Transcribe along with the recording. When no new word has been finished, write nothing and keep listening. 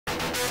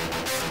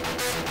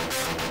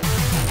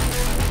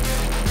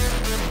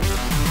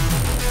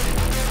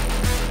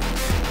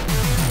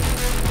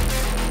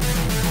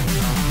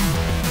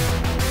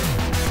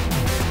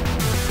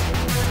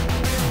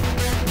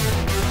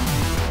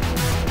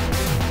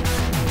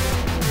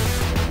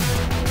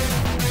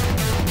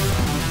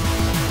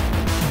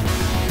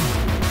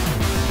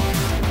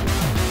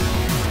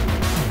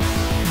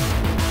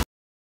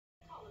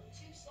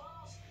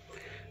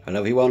Hello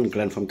everyone,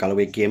 Glenn from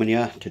Galloway Gaming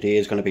here. Today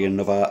is going to be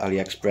another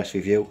AliExpress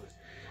review,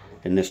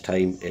 and this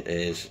time it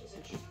is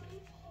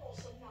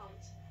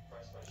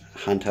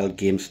handheld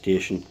game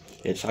station.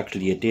 It's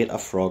actually a Data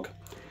Frog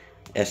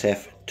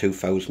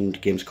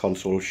SF2000 games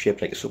console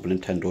shaped like a Super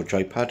Nintendo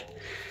joypad.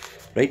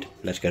 Right,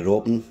 let's get it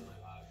open,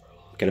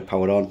 get it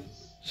powered on,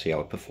 see how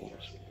it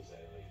performs.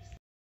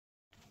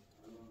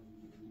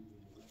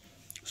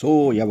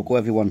 So here we go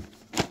everyone.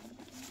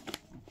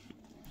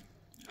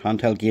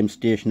 Handheld game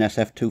station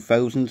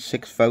SF2000,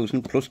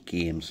 6,000 plus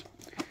games.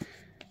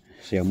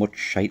 See how much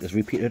shite is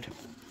repeated.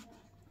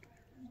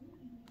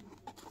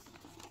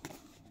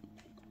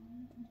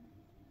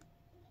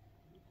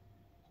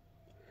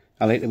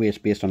 I like the way it's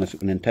based on a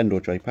Super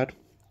Nintendo joypad.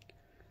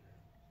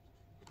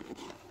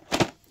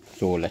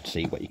 So let's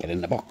see what you get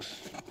in the box.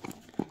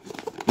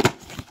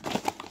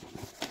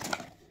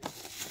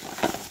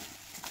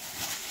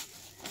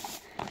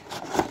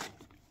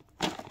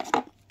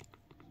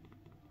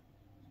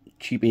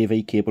 Cheap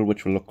AV cable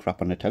which will look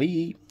crap on the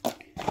telly.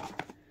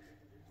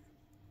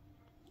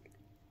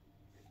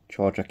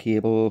 Charger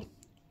cable.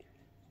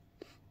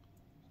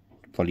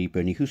 Probably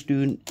Bernie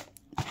Houston.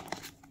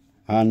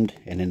 And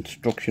an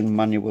instruction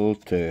manual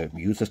to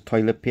use this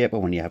toilet paper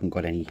when you haven't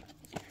got any.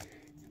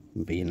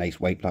 Be a nice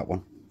wipe, that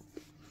one.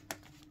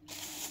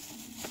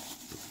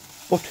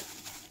 But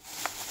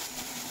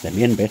the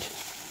main bit,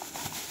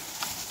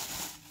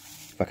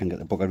 if I can get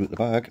the bugger out of the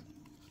bag,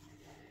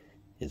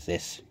 is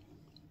this.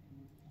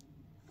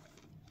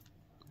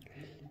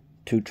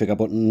 2 trigger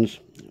buttons,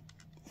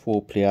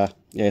 4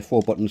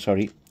 buttons,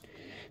 sorry,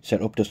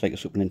 set up just like a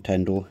Super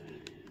Nintendo.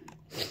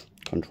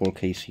 Control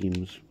key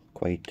seems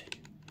quite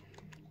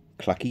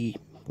clacky,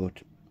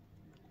 but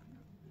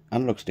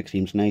analog stick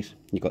seems nice.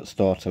 You've got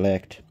start,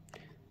 select.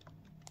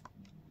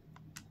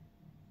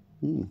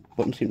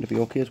 Buttons seem to be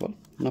okay as well,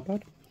 not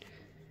bad.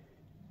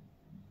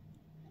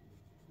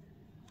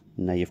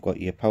 Now you've got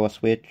your power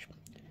switch,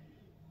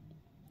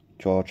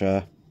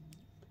 charger,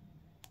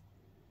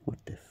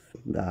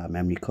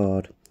 memory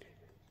card,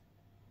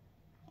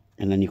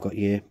 and then you've got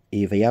your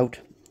AV out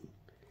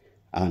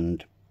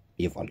and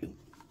your volume.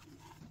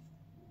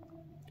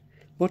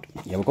 But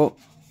here we go.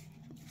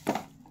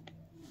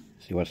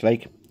 See what it's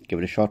like, give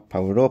it a shot,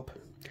 power it up,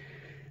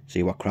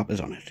 see what crap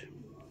is on it.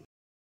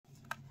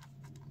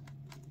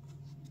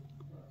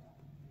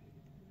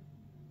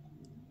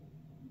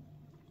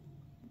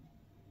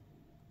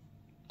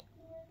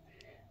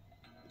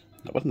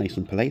 That was nice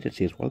and polite, it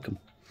says welcome.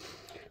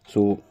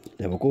 So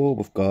there we go,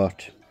 we've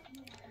got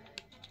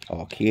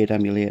arcade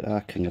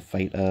emulator, King of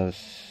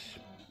Fighters,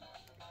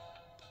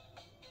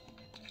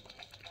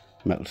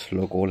 Metal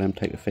Slug, all them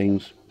type of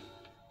things.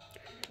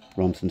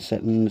 ROMs and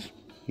settings,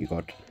 you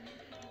got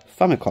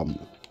Famicom,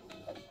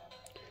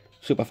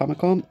 Super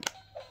Famicom,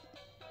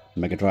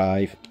 Mega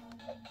Drive,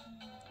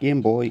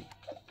 Game Boy,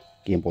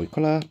 Game Boy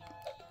Color,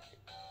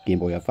 Game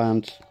Boy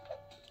Advance,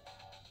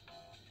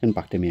 and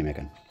back to MAME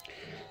again.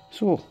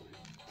 So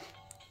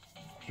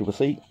you will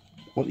see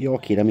what the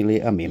arcade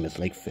emulator MAME is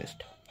like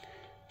first.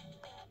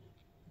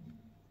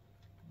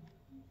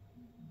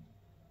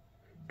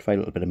 Try a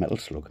little bit of Metal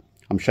Slug.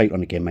 I'm shite on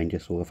the game, mind you,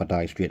 so if I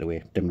die straight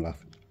away, dim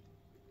laugh.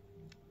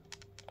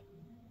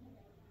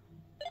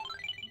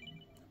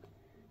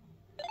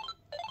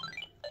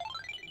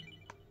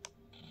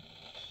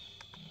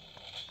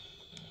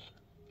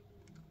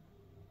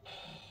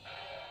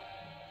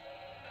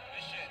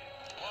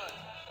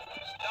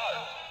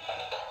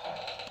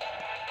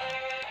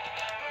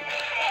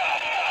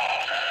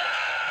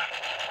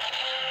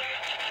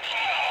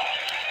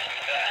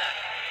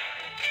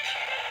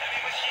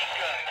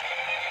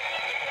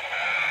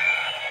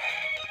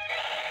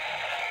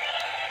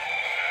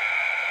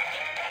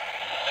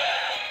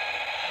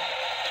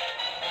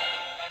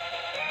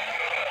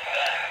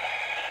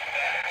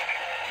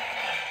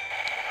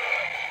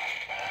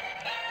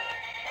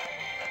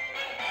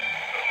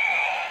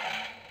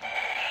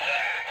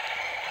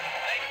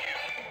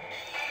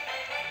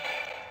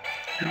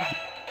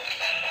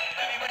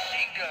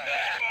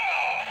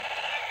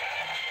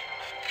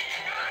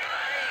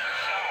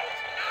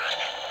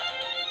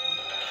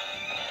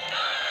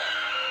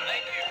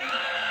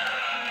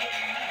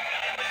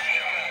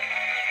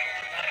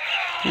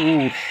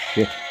 Oh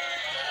shit,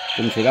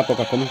 didn't see that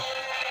bugger coming.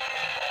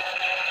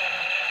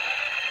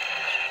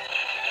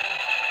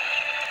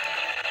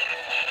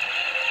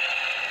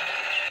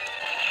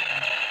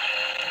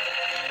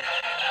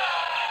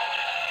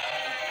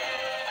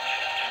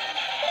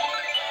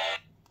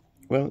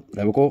 Well,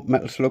 there we go,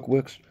 Metal Slug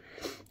works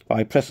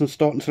by pressing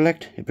start and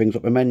select. It brings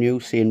up a menu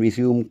saying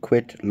resume,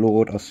 quit,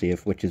 load or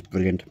save, which is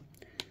brilliant.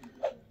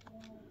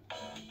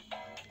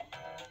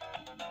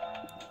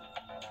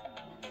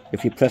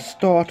 If you press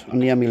start on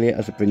the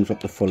emulators, it brings up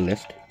the full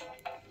list.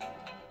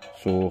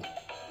 So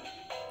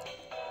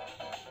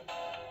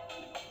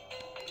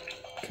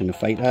King of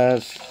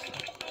Fighters,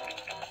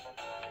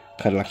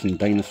 Cadillacs and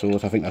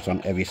Dinosaurs, I think that's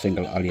on every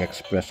single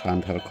AliExpress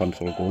handheld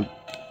console going.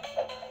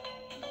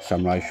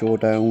 Samurai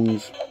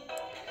Showdowns,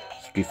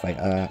 Street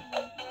Fighter,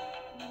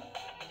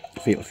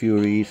 Fatal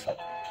Furies.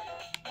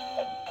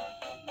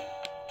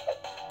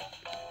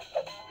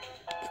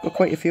 It's got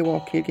quite a few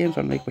arcade games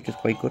on it, which is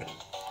quite good.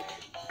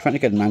 I'm trying to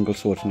get an angle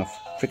so it's not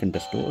freaking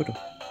distorted.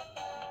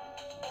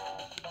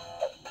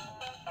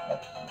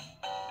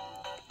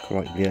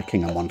 Right, yeah,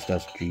 King of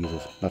Monsters,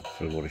 Jesus, that's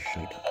a lot of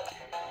shit.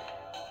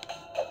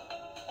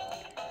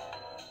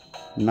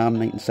 Nam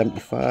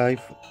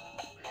 1975,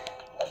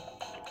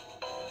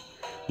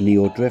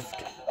 Neo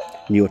Drift,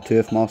 Neo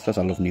Turf Masters,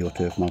 I love Neo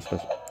Turf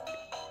Masters.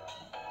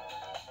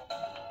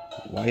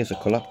 Why is the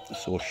colour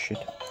so shit?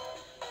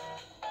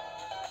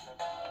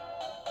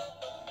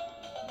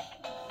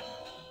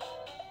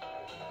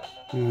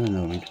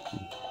 No need.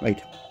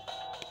 Right,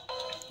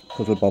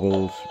 Puzzle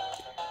Bobbles,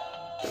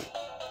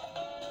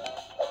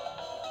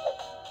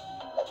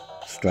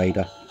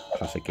 Strider,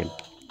 classic game.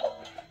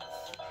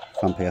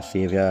 Vampire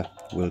Saviour,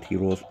 World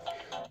Heroes.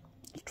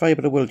 Let's try a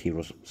bit of World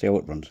Heroes, see how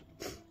it runs.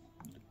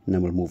 And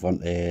then we'll move on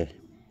to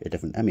a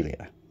different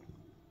emulator.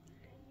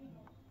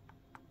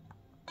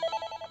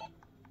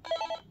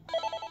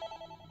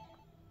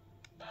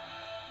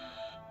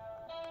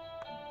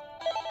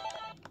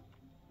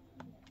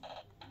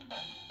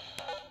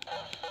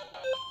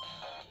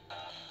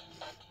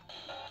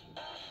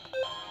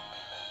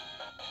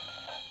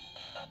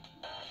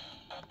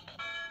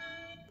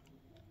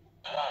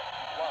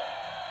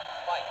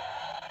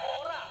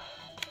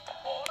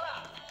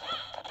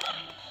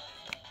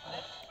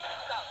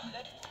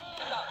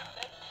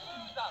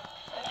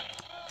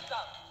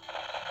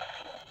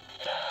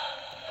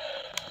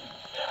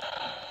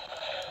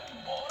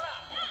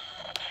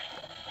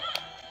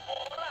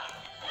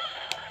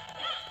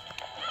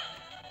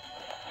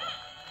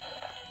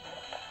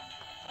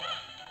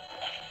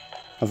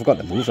 I forgot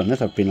the moves on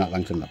this, I've been that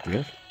long since I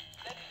played.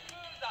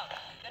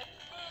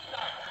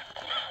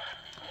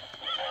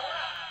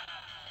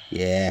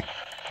 Yeah,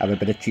 have a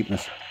bit of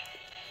cheapness.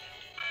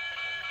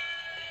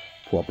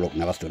 Poor bloke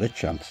never stood a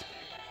chance.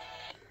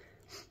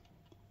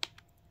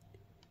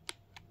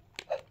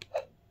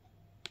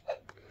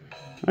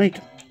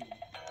 Right.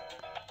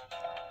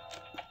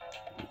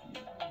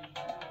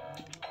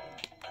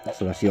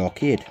 So that's the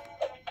arcade.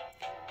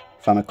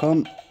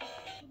 Famicom.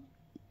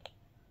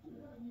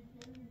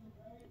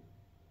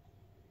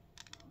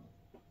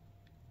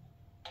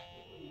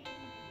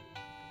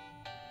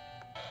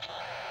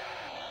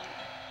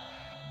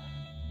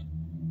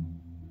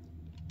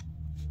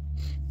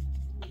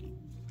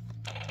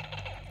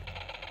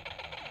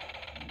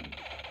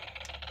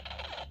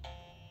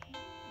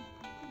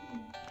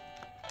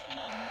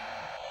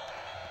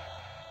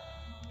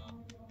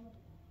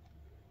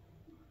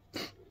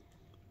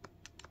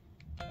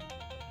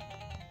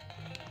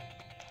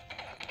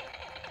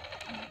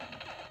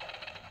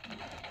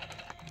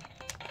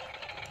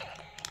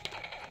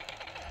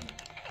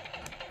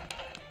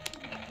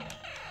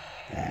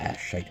 Ah,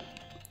 shite.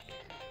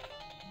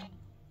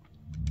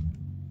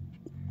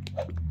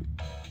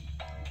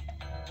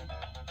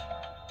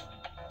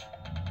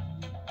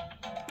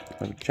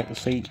 I'll check to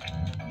see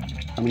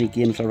how many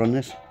games are on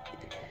this.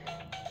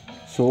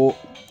 So,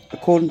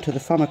 according to the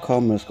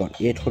Famicom, it's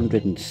got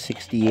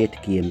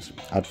 868 games,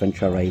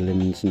 Adventure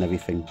Islands and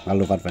everything. I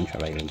love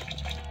Adventure Island.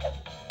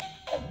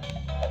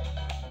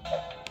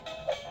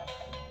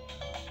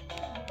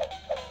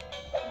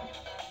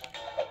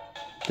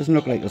 Doesn't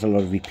look like there's a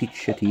lot of repeat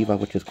shit either,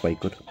 which is quite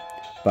good.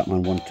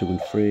 Batman 1, 2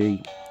 and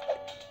 3.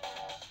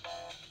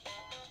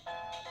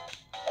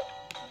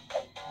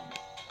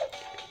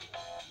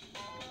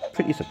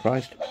 Pretty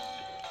surprised.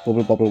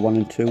 Bubble Bobble 1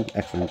 and 2,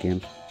 excellent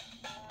games.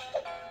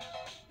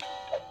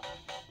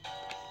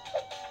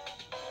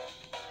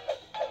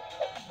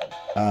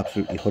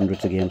 Absolutely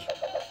hundreds of games.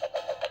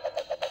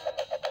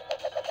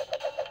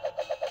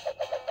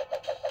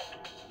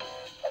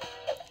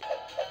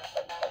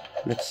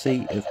 Let's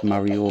see if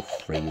Mario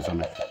 3 is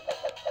on it.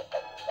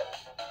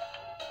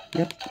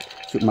 Yep,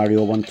 Super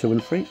Mario 1, 2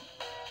 and 3.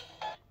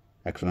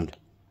 Excellent.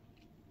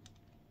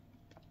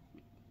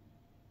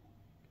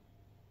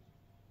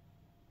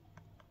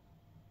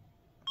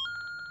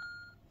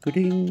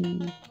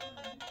 Gooding.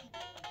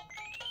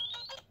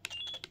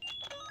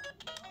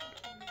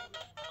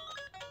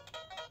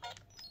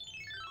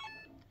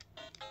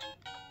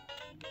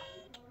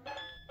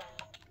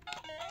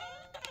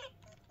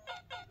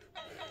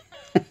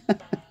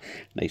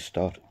 Nice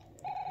start.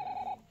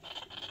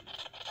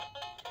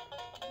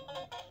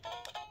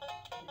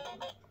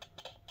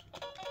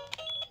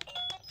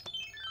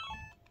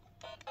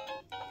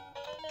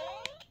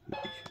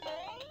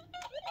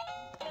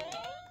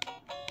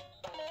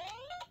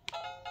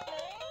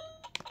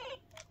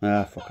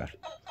 Ah, fuck it.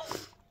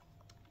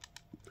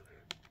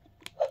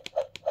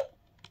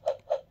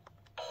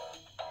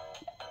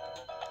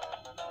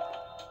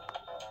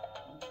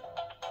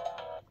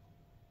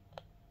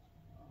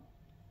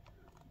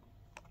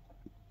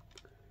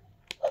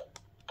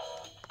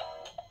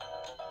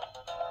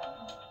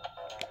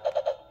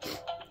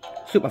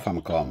 Super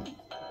Famicom.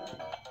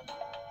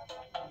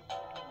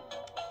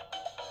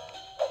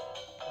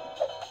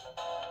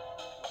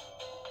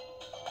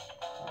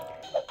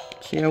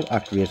 See how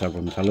ActRaiser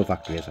runs. I love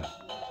ActRaiser.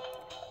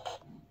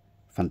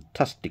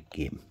 Fantastic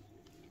game.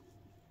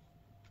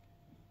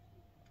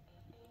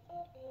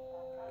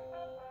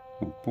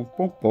 Boom, boom,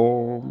 boom,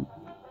 boom.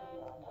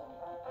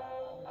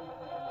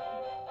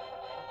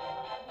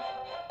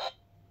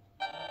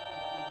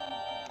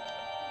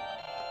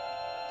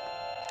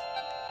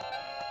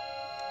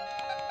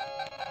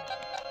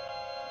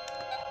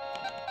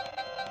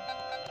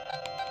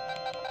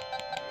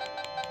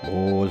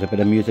 Oh, there's a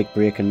bit of music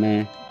breaking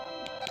there.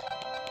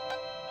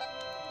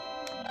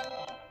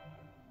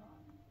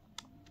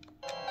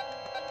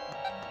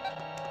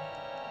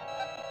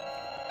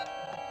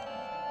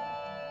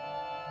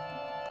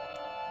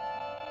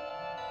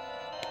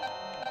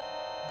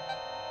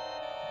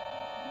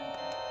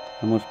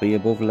 I must be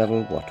above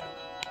level what?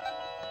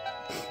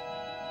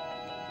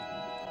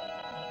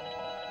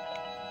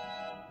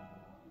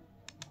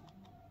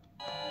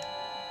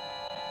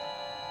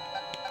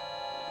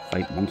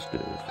 Fight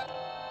monsters.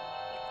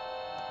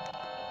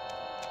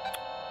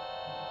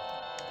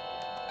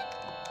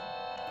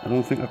 I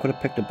don't think I could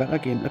have picked a better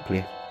game to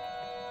play.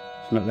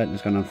 It's not letting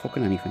us go on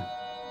fucking anything.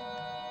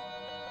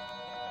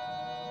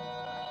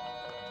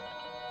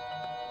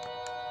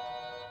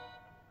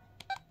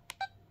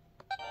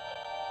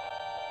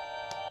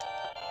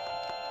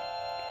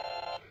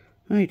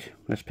 Right,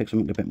 let's pick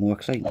something a bit more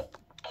exciting.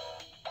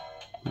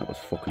 That was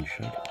fucking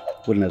shite.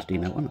 Wouldn't SD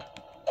now, wasn't it?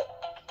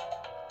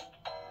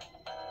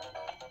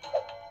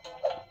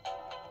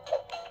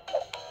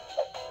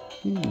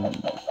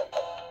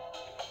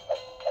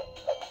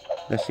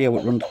 Let's see how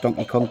it runs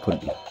Donkey Kong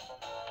Country.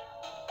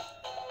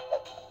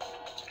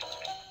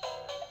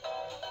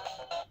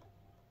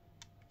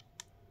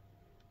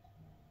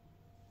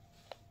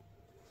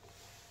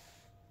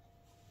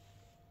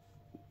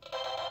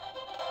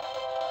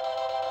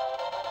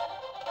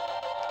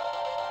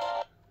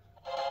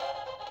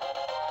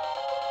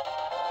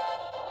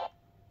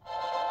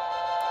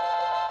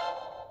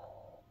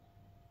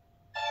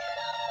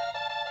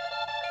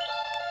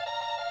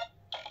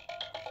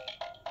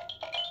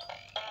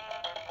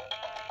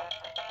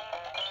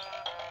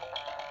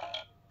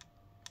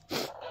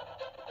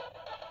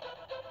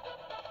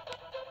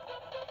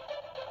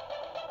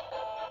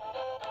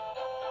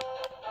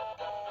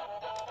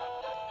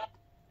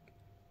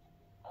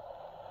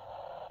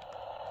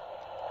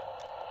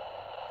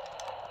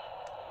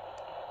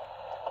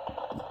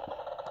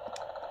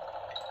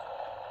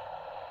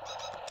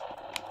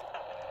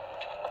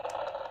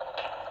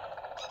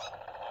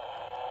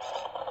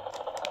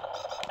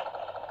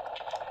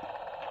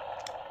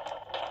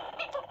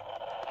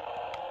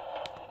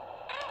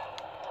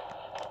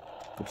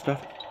 Good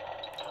stuff.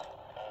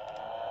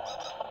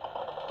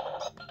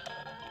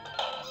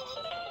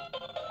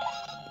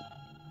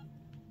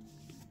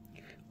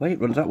 Wait,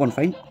 runs that one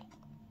fine.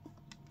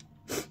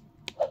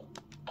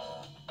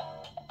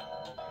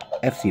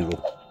 F-Zero.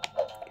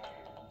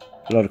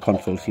 A lot of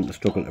consoles seem to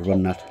struggle to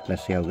run that.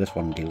 Let's see how this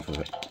one deals with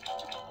it.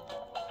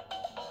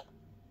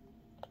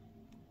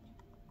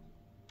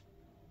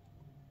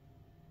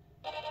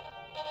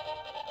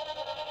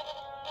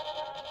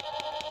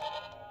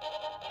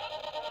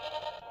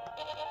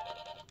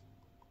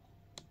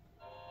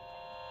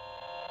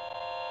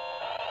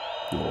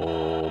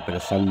 Oh, bit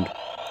of sound.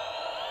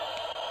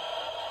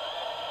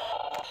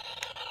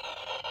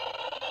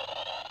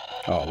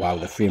 Oh wow,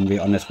 the frame rate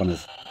on this one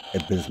is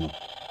abysmal.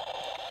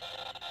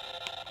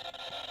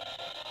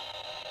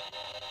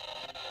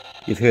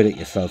 You've heard it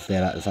yourself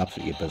there, that is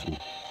absolutely abysmal.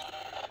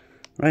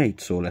 Right,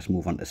 so let's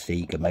move on to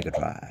Sega Mega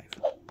Drive.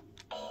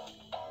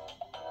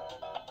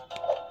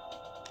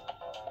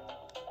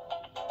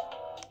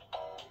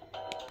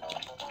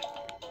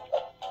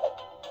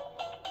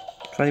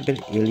 Try a bit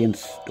of Alien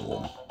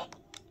Storm.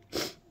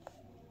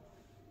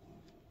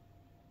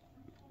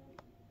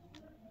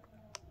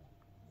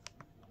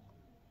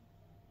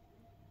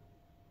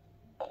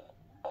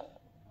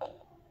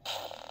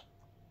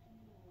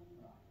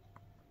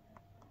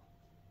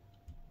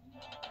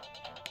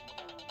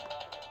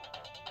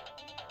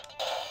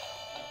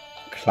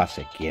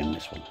 Classic game,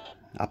 this one.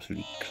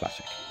 Absolutely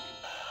classic.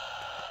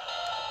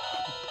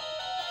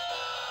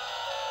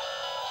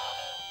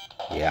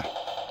 Yeah.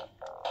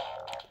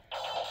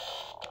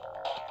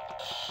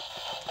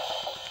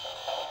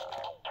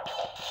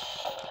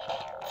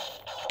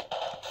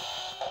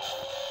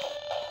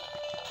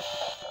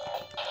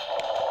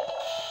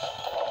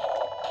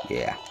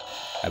 Yeah.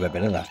 Have a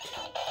bit of that.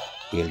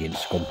 Alien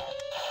scum.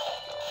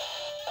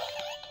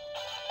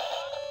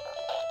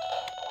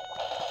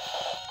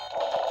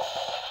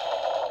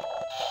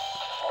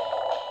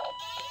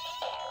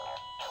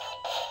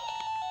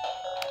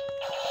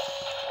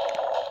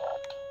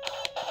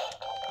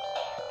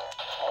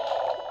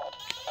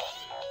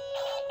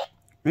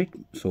 Right,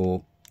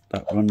 so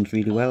that runs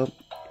really well.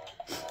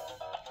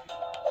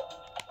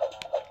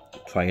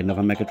 Try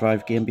another Mega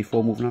Drive game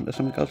before moving on to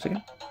something else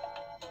again.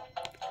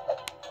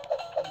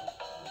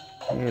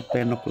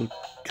 Bare Knuckle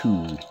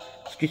 2.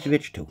 Streets of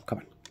Rage 2, come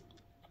on.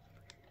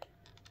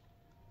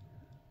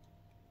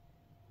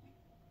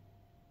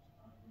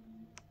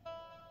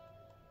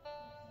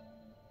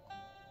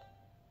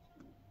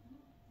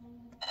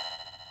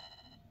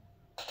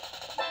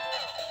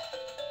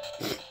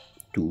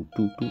 Do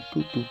do do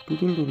do do do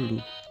do do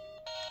do.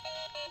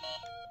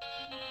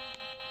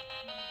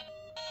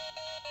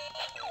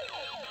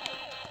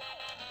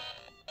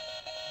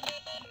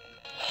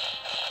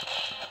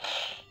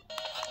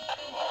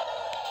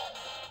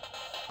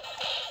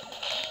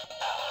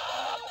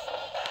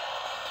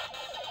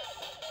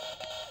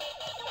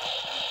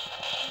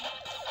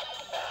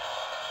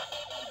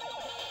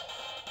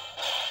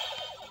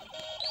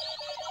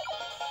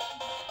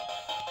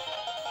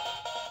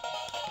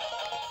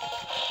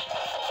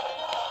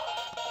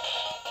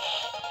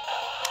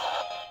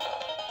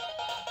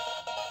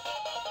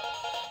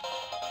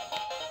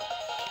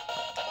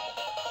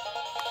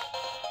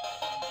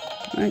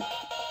 Right.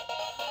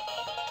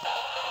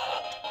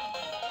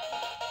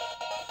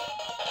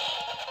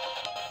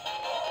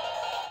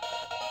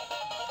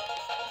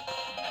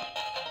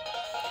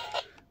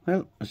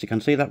 Well, as you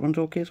can see, that runs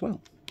okay as well.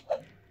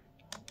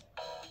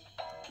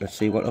 Let's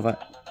see what other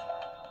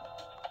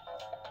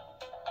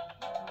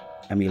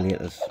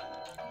emulators.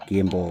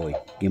 Game Boy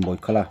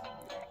Color,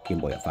 Game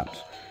Boy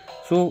Advance.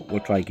 So we'll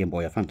try Game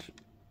Boy Advance.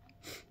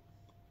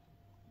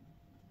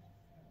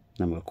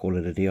 Then we'll call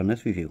it a day on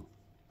this review.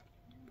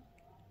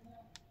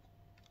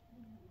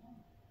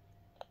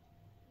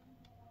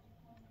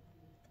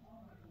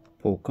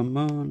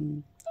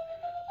 Pokemon.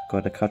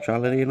 Gotta catch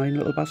all of the annoying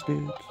little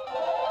bastards.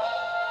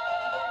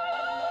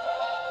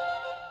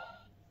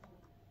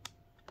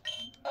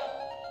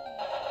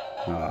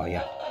 Oh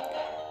yeah.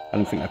 I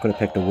don't think I could have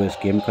picked the worst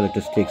game because it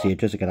just takes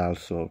ages to get all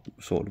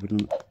sorted,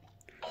 wouldn't it?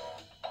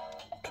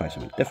 Try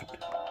something different.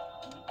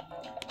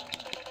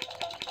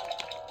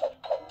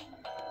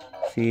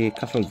 See,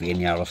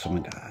 Castlevania or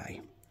something.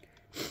 Aye.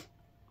 You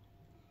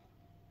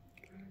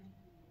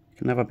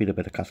can never beat a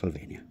bit of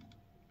Castlevania.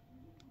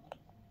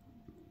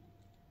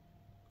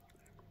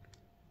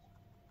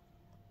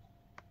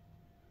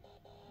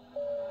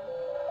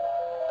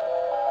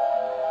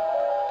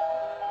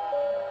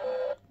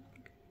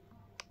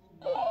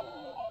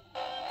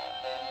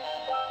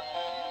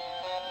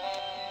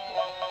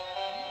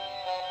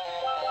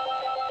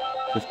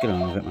 Just get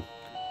on with it, man.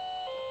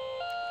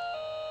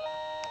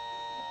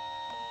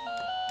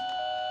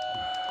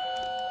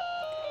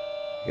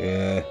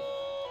 Yeah.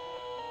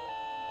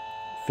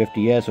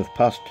 50 years have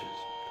passed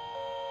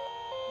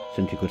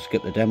since you could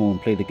skip the demo and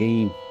play the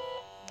game.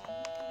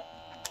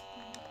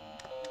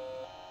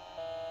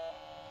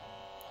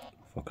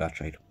 Fuck, that's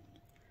right.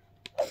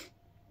 I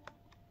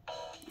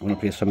want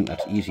to play something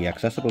that's easy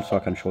accessible so I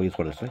can show you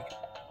what it's like.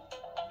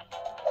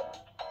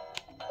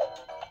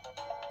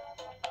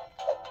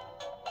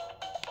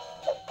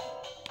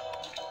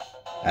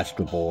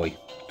 Astro Boy.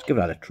 Let's give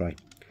that a try.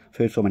 I've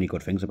heard so many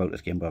good things about this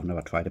game, but I've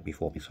never tried it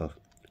before myself.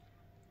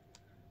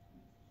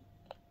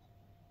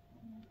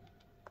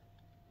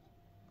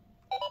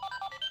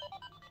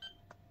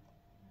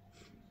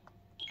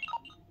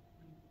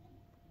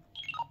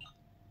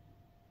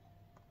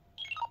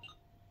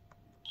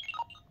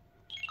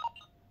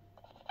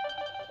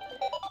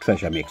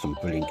 Treasure makes some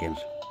brilliant games.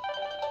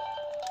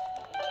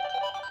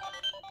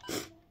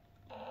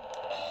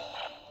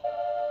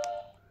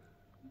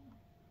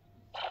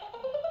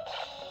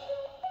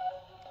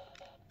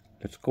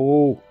 Let's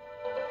go.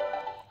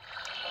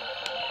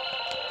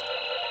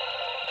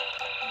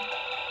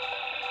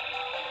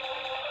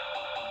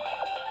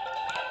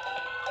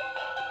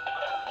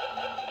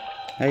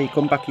 Hey,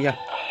 come back here.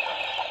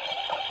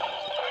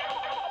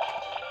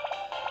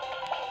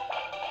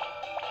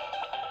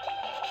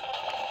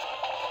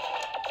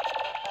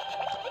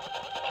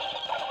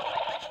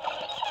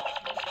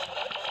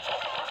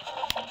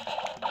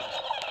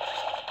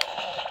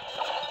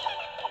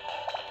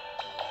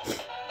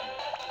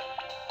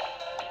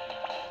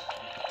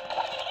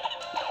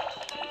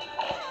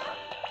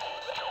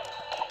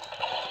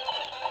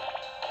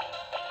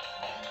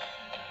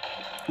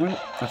 Well,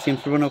 that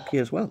seems to run okay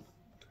as well.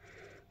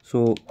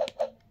 So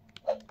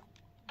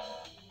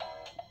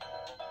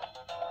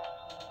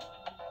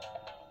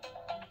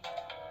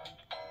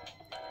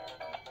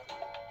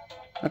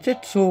that's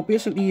it. So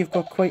basically you've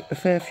got quite a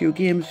fair few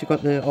games. You've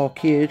got the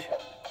arcade,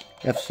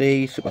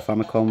 FC, Super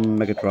Famicom,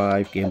 Mega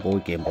Drive, Game Boy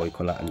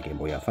Color and Game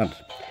Boy Advance.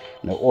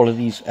 Now all of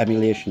these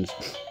emulations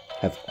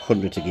have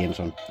hundreds of games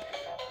on.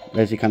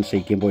 As you can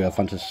see, Game Boy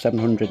Advance is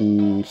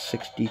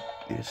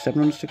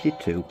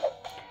 762,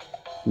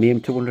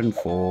 MAME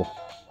 204,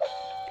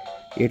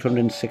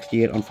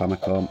 868 on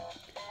Famicom,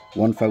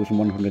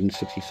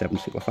 1167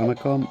 Super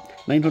Famicom,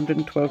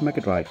 912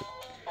 Mega Drive,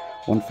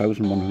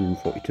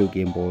 1142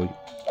 Game Boy,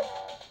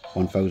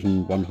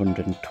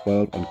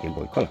 1112 on Game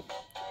Boy Color.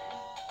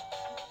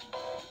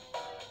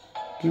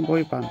 Game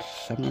Boy Advance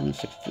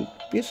 762.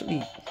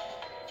 Basically,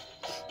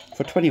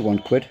 for 21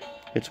 quid,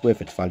 it's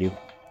worth its value.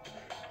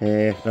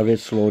 There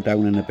is slowed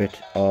down in a bit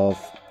of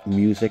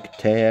music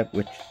tear,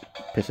 which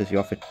pisses you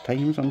off at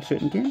times on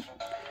certain games.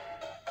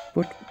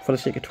 But for the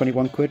sake of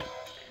 21 quid,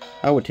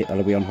 I would take that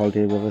away on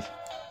holiday with us.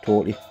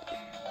 Totally.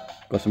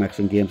 Got some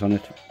excellent games on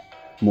it.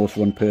 Most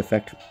run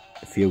perfect,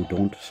 a few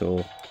don't,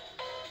 so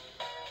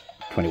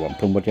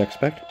 £21, what do you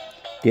expect?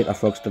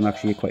 Datafrog's done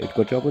actually quite a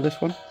good job with this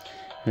one.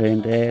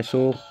 And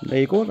so there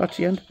you go, that's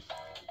the end.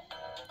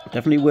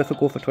 Definitely worth a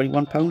go for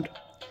 £21.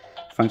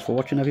 Thanks for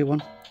watching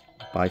everyone.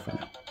 Bye for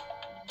now.